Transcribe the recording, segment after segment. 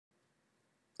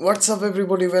What's up,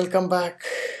 everybody? Welcome back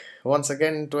once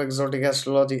again to Exotic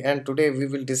Astrology, and today we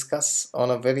will discuss on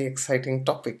a very exciting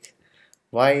topic: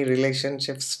 why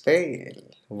relationships fail,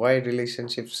 why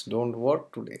relationships don't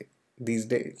work today these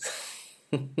days.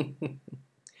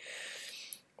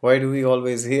 Why do we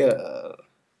always hear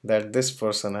that this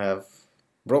person have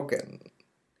broken,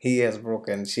 he has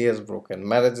broken, she has broken,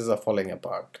 marriages are falling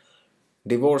apart,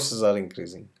 divorces are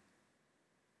increasing?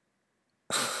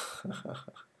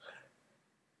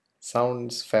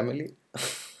 Sounds family?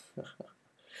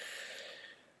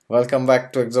 Welcome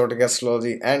back to Exotic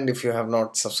Astrology, and if you have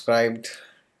not subscribed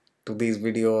to these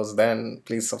videos, then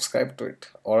please subscribe to it,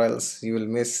 or else you will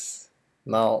miss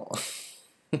now,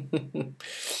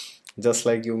 just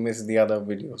like you miss the other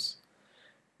videos.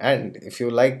 And if you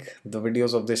like the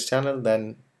videos of this channel,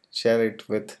 then share it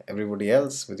with everybody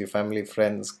else, with your family,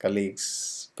 friends,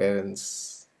 colleagues,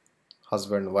 parents,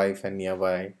 husband, wife, and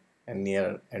nearby and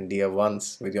near and dear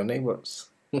ones, with your neighbors.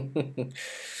 And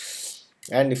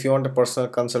if you want a personal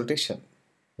consultation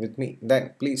with me,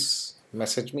 then please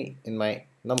message me in my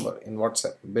number in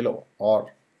WhatsApp below,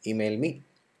 or email me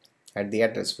at the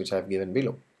address which I have given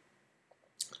below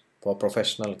for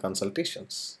professional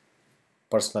consultations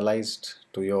personalized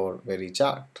to your very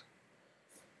chart.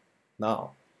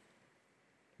 Now,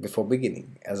 before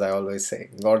beginning, as I always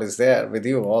say, God is there with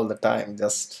you all the time.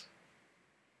 Just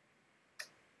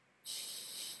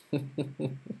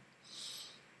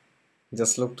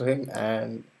just look to him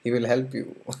and he will help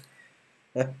you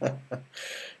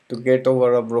to get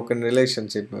over a broken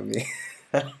relationship, maybe.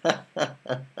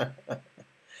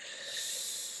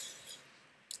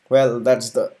 Well,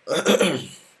 that's the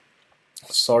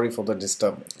sorry for the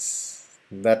disturbance.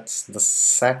 That's the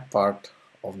sad part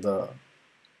of the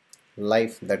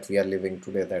life that we are living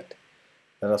today, that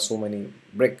there are so many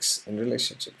breaks in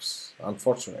relationships.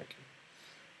 Unfortunately,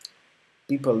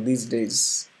 people these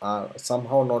days are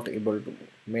somehow not able to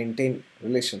maintain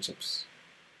relationships,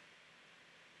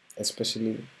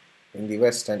 especially in the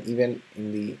West and even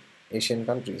in the Asian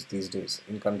countries these days,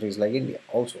 in countries like India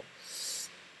also.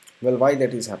 Well, why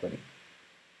that is happening?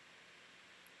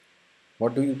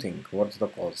 What do you think? What's the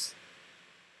cause?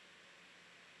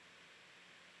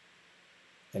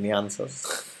 Any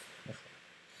answers?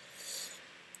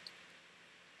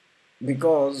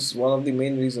 Because one of the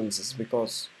main reasons is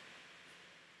because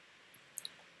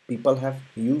people have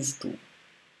used to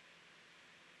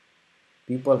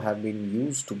people have been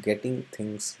used to getting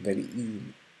things very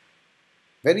easily,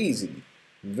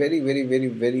 very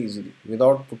easily,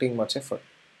 without putting much effort.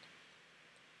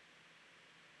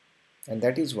 And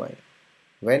that is why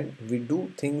when we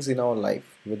do things in our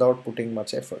life without putting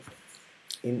much effort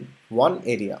in one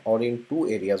area, or in two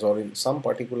areas, or in some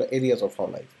particular areas of our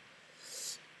life,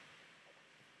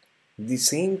 the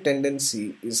same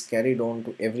tendency is carried on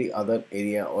to every other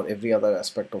area or every other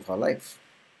aspect of our life.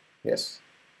 Yes.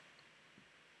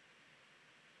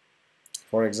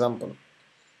 For example,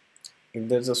 if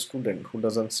there's a student who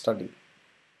doesn't study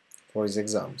for his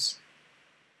exams,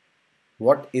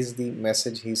 what is the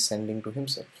message he's sending to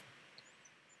himself?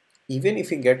 Even if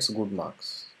he gets good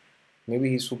marks, maybe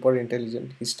he's super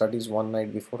intelligent, he studies one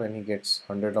night before and he gets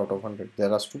 100 out of 100.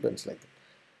 There are students like that.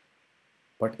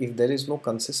 But if there is no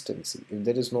consistency, if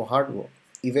there is no hard work,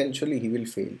 eventually he will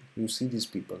fail. You see these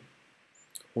people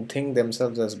who think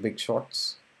themselves as big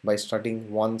shots by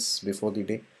studying once before the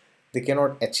day. They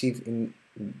cannot achieve in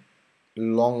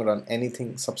long run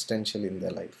anything substantial in their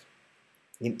life,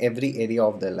 in every area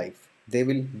of their life. They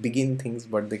will begin things,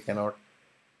 but they cannot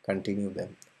continue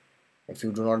them. If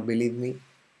you do not believe me,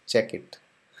 check it.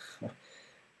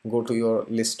 Go to your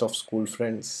list of school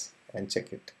friends and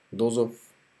check it. Those of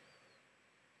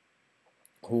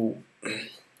who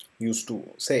used to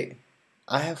say,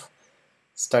 I have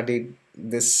studied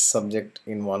this subject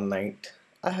in one night,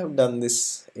 I have done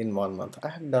this in 1 month, I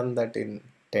have done that in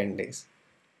 10 days.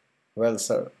 Well,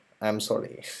 sir, I'm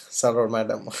sorry, sir or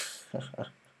madam.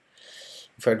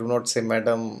 If I do not say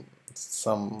madam,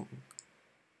 some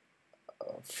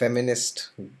feminist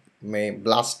may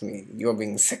blast me. You're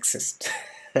being sexist.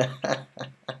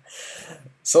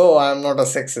 So I'm not a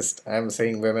sexist. I'm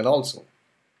saying women also.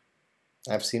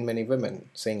 I've seen many women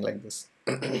saying like this.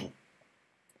 There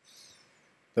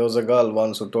was a girl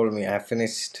once who told me I have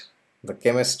finished the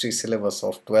chemistry syllabus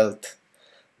of 12th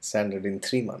standard in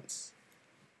 3 months.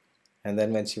 And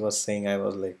then when she was saying, I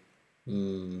was like,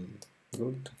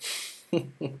 good.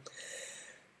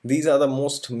 These are the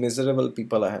most miserable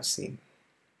people I have seen.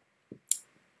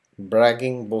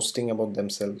 Bragging, boasting about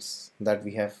themselves that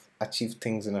we have achieved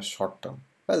things in a short term.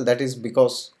 Well, that is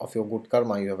because of your good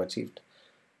karma you have achieved.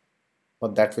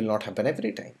 But that will not happen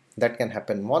every time. That can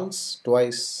happen once,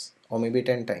 twice, or maybe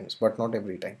 10 times, but not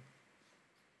every time.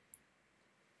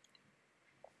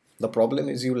 The problem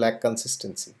is you lack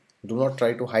consistency. Do not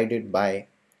try to hide it by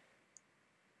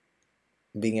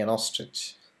being an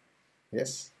ostrich.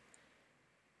 Yes,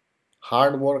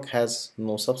 hard work has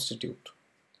no substitute.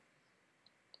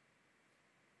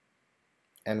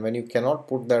 And when you cannot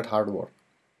put that hard work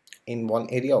in one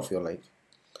area of your life,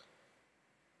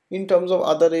 in terms of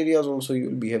other areas also you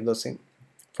will behave the same.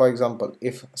 For example,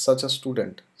 if such a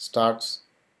student starts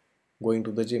going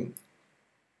to the gym,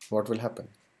 what will happen?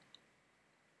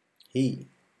 He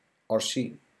or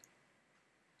she,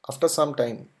 after some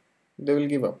time, they will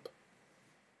give up.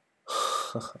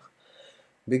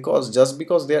 Because just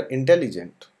because they are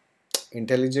intelligent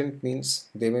means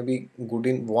they may be good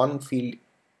in one field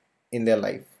in their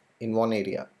life, in one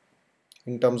area,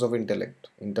 in terms of intellect,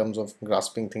 in terms of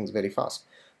grasping things very fast.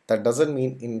 That doesn't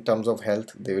mean in terms of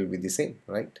health they will be the same,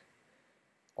 right?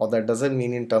 Or that doesn't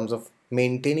mean in terms of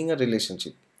maintaining a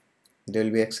relationship they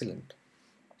will be excellent.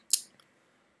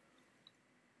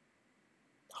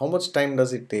 How much time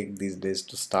does it take these days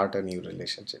to start a new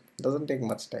relationship? Doesn't take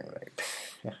much time, right?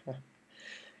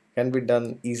 Can be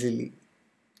done easily.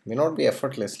 May not be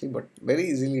effortlessly, but very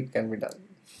easily it can be done.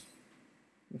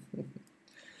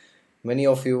 Many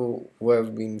of you who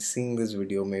have been seeing this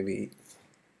video, maybe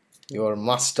you are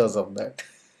masters of that.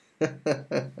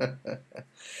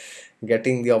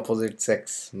 Getting the opposite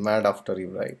sex mad after you,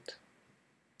 right?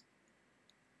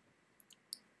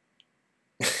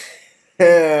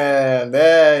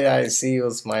 There, I see you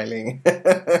smiling.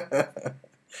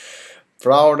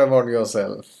 Proud about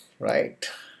yourself, right?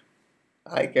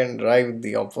 I can drive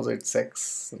the opposite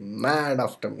sex mad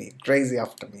after me, crazy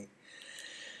after me.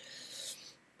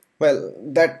 Well,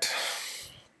 that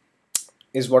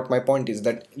is what my point is,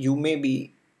 that you may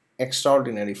be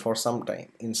extraordinary for some time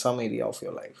in some area of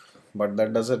your life, but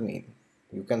that doesn't mean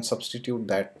you can substitute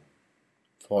that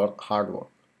for hard work.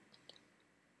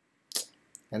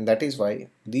 And that is why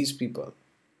these people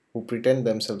who pretend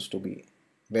themselves to be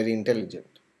very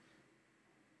intelligent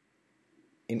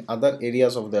in other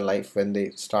areas of their life, when they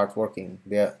start working,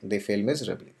 they fail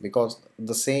miserably, because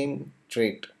the same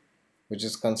trait, which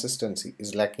is consistency,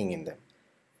 is lacking in them.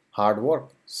 Hard work,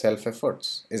 self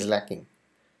efforts is lacking,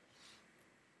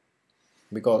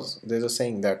 because there's a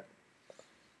saying that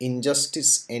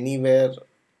injustice anywhere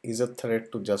is a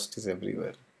threat to justice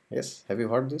everywhere. Yes, have you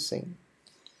heard this saying?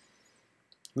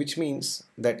 Which means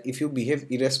that if you behave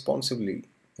irresponsibly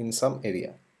in some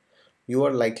area, you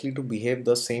are likely to behave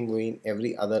the same way in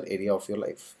every other area of your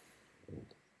life,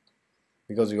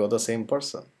 because you are the same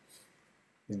person.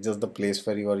 It's just the place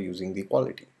where you are using the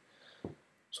quality.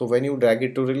 So when you drag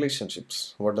it to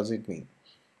relationships, what does it mean?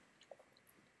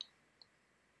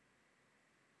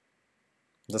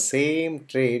 The same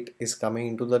trait is coming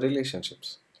into the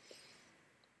relationships.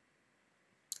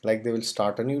 Like they will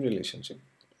start a new relationship.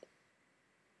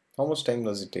 How much time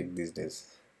does it take these days?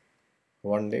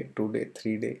 1 day, 2 day,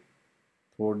 3 day,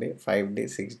 4 day, 5 day,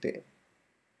 6 day,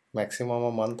 maximum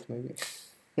a month maybe.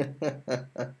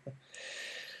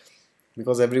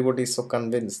 Because everybody is so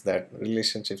convinced that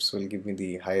relationships will give me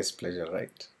the highest pleasure,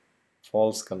 right?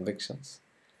 False convictions.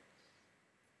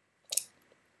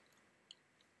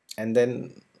 And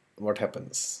then what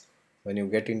happens when you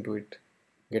get into it?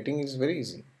 Getting is very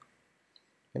easy.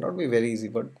 May not be very easy,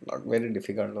 but not very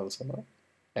difficult also, no?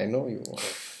 I know you.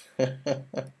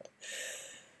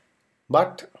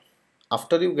 But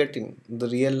after you get in, the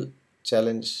real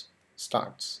challenge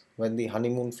starts when the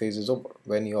honeymoon phase is over,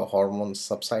 when your hormones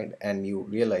subside and you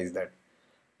realize that,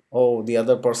 oh, the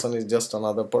other person is just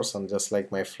another person, just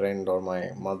like my friend or my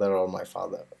mother or my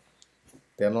father.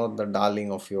 They are not the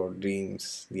darling of your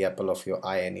dreams, the apple of your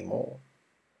eye anymore.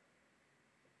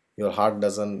 Your heart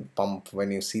doesn't pump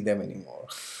when you see them anymore.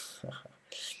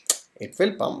 It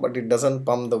will pump, but it doesn't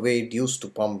pump the way it used to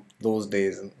pump those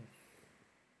days.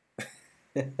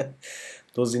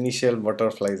 Those initial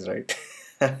butterflies, right?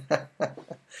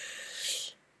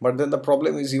 But then the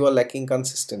problem is you are lacking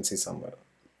consistency somewhere.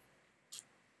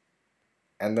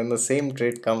 And then the same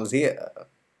trait comes here.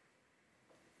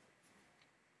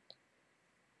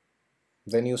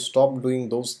 Then you stop doing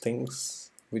those things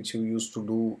which you used to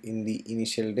do in the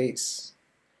initial days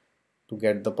to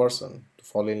get the person to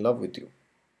fall in love with you.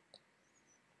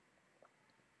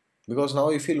 Because now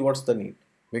you feel, what's the need?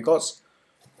 Because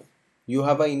you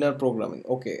have an inner programming.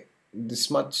 Okay, this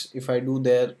much if I do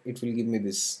there, it will give me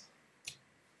this.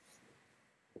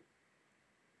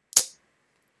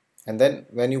 And then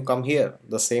when you come here,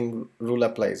 the same rule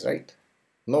applies, right?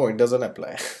 No, it doesn't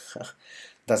apply.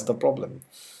 That's the problem.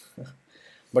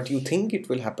 But you think it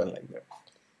will happen like that.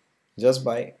 Just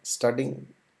by studying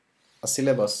a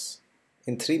syllabus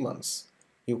in 3 months,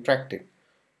 you cracked it.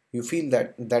 You feel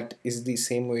that that is the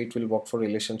same way it will work for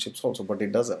relationships also, but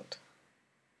it doesn't.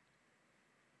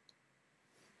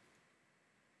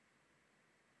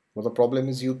 But the problem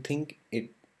is you think it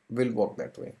will work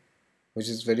that way, which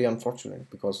is very unfortunate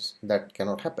because that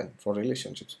cannot happen for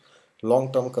relationships.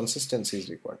 Long-term consistency is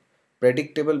required.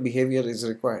 Predictable behavior is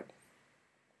required.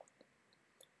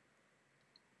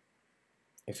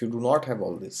 If you do not have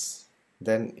all this,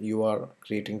 then you are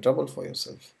creating trouble for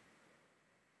yourself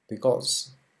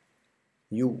because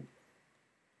you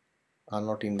are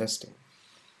not investing.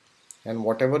 And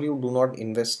whatever you do not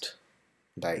invest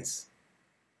dies.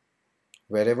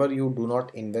 Wherever you do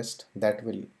not invest, that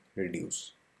will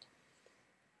reduce.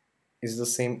 Is the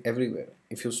same everywhere.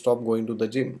 If you stop going to the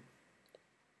gym,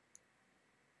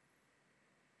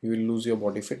 you will lose your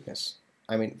body fitness.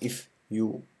 I mean, if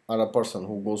you are a person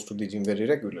who goes to the gym very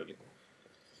regularly.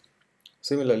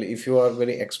 Similarly, if you are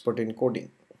very expert in coding,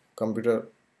 computer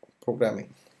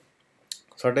programming,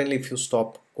 certainly if you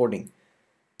stop coding,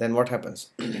 then what happens?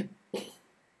 Then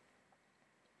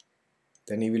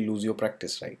you will lose your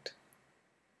practice, right?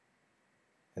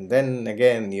 And then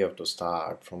again you have to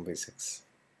start from basics.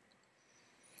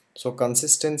 So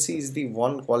consistency is the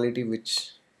one quality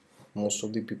which most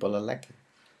of the people are lacking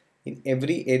in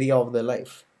every area of their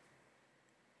life.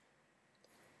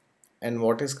 And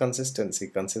what is consistency?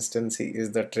 Consistency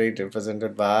is the trait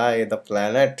represented by the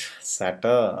planet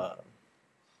Saturn.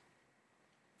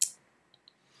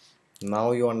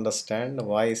 Now you understand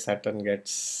why Saturn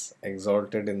gets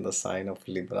exalted in the sign of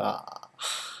Libra.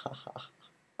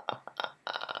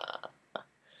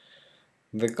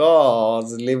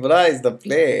 Because Libra is the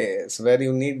place where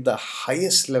you need the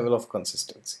highest level of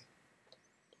consistency.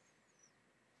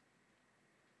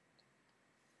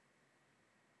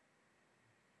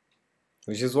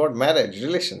 Which is what marriage,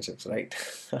 relationships, right?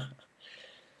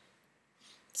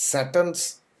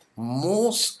 Saturn's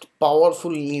most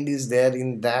powerful need is there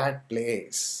in that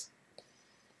place.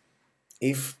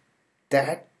 If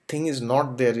that thing is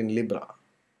not there in Libra,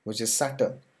 which is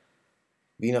Saturn,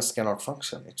 Venus cannot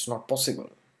function. It's not possible.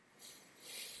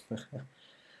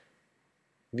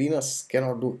 Venus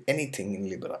cannot do anything in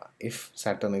Libra if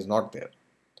Saturn is not there.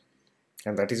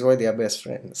 And that is why they are best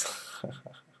friends.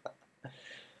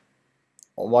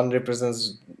 One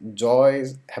represents joy,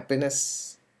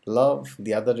 happiness, love.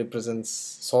 The other represents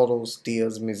sorrows,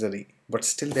 tears, misery. But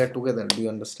still they are together. Do you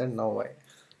understand now why?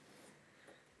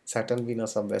 Saturn,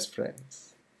 Venus are best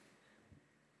friends.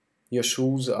 Your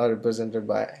shoes are represented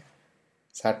by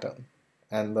Saturn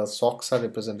and the socks are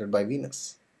represented by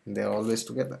Venus. They are always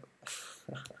together.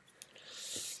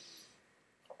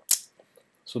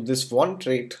 So this one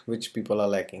trait which people are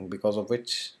lacking, because of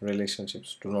which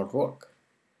relationships do not work.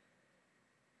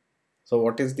 So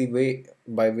what is the way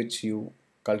by which you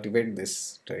cultivate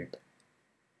this trait?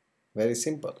 Very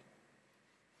simple.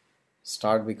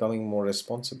 Start becoming more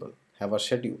responsible. Have a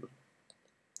schedule.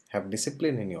 Have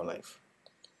discipline in your life.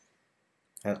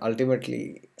 And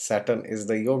ultimately, Saturn is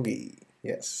the yogi.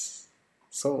 Yes.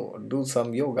 So do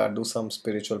some yoga, do some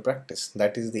spiritual practice.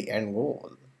 That is the end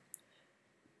goal.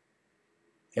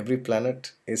 Every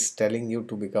planet is telling you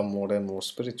to become more and more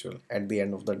spiritual at the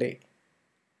end of the day.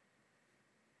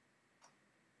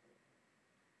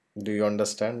 Do you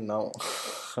understand now?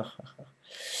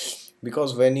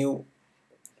 Because when you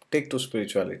take to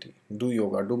spirituality, do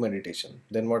yoga, do meditation,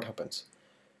 then what happens?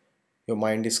 Your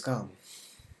mind is calm.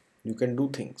 You can do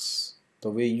things the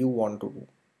way you want to do.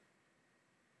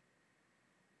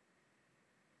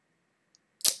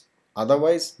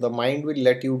 Otherwise, the mind will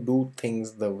let you do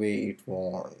things the way it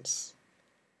wants.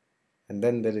 And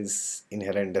then there is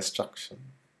inherent destruction.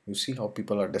 You see how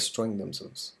people are destroying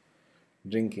themselves.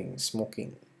 Drinking,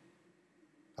 smoking,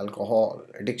 alcohol,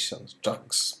 addictions,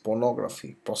 drugs,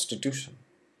 pornography, prostitution.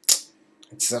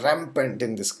 It's rampant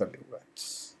in this Kali Yuga.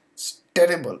 It's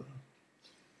terrible.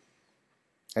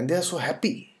 And they are so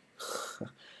happy.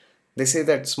 They say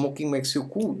that smoking makes you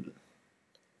cool.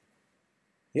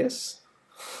 Yes.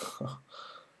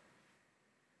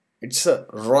 It's a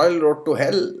royal road to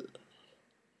hell.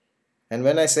 And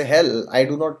when I say hell, I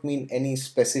do not mean any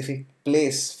specific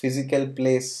place, physical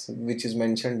place which is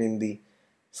mentioned in the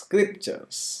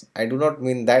scriptures. I do not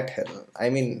mean that hell. I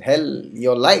mean hell,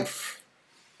 your life.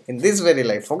 In this very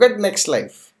life. Forget next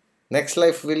life. Next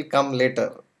life will come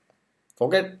later.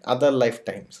 Forget other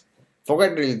lifetimes.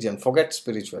 Forget religion. Forget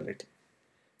spirituality.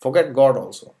 Forget God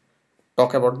also.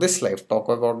 Talk about this life. Talk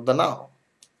about the now.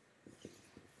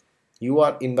 You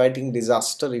are inviting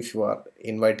disaster if you are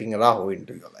inviting Rahu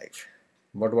into your life.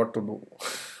 But what to do?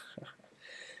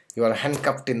 You are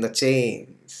handcuffed in the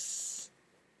chains.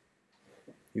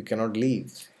 You cannot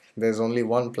leave. There's only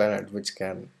one planet which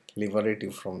can liberate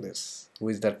you from this. Who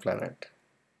is that planet?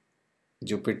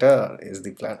 Jupiter is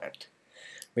the planet.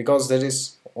 Because there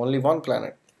is only one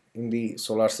planet in the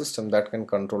solar system that can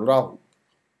control Rahu.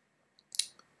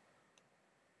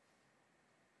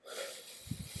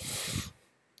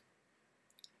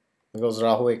 Because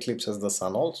Rahu eclipses the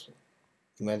sun also.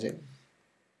 Imagine.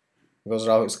 Because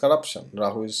Rahu is corruption,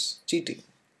 Rahu is cheating.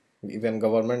 Even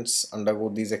governments undergo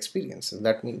these experiences.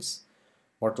 That means,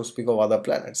 what to speak of other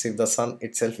planets? If the sun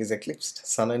itself is eclipsed,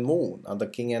 sun and moon are the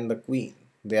king and the queen.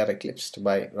 They are eclipsed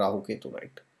by Rahu Ketu,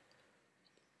 right?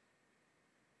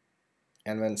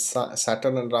 And when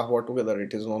Saturn and Rahu are together,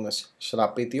 it is known as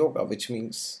Shrapit Yoga, which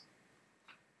means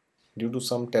due to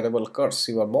some terrible curse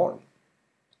you are born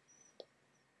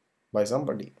by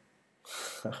somebody,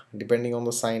 depending on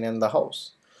the sign and the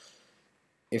house.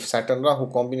 If Saturn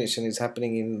Rahu combination is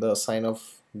happening in the sign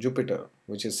of Jupiter,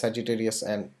 which is Sagittarius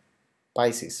and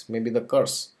Pisces, maybe the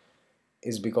curse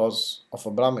is because of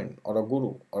a Brahmin or a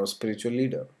guru or a spiritual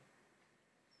leader.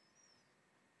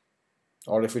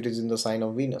 Or if it is in the sign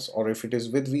of Venus, or if it is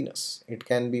with Venus, it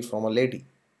can be from a lady.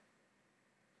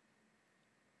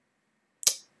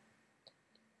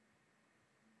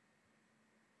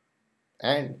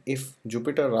 And if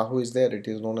Jupiter Rahu is there, it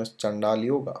is known as Chandal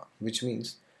Yoga, which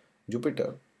means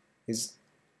Jupiter is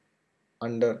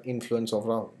under influence of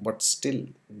Rahu, but still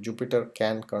Jupiter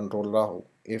can control Rahu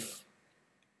if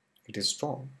it is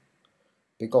strong,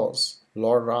 because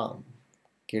Lord Ram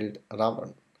killed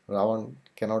Ravan. Ravan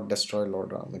cannot destroy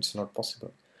Lord Ram, it's not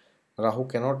possible. Rahu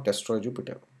cannot destroy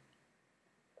Jupiter,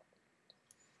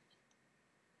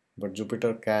 but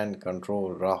Jupiter can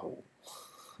control Rahu.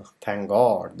 Thank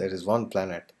God there is one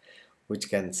planet which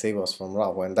can save us from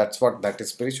Rahu, and that is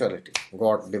spirituality,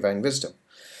 God, divine wisdom.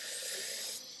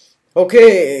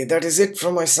 Okay, that is it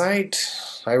from my side.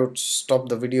 I would stop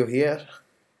the video here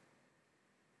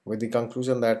with the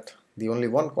conclusion that the only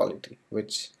one quality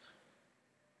which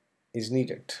is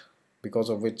needed, because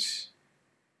of which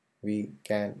we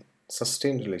can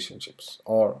sustain relationships,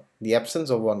 or the absence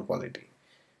of one quality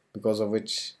because of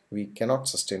which we cannot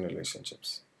sustain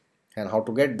relationships, and how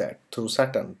to get that through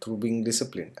Saturn, through being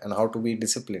disciplined. And how to be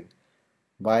disciplined?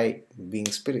 By being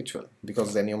spiritual,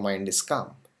 because then your mind is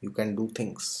calm, you can do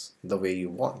things the way you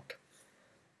want.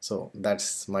 So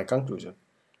that's my conclusion.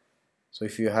 So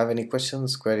if you have any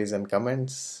questions, queries and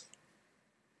comments,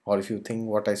 or if you think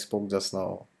what I spoke just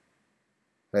now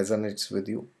resonates with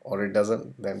you or it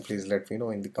doesn't, then please let me know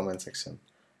in the comment section.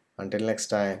 Until next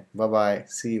time, bye bye,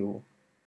 see you.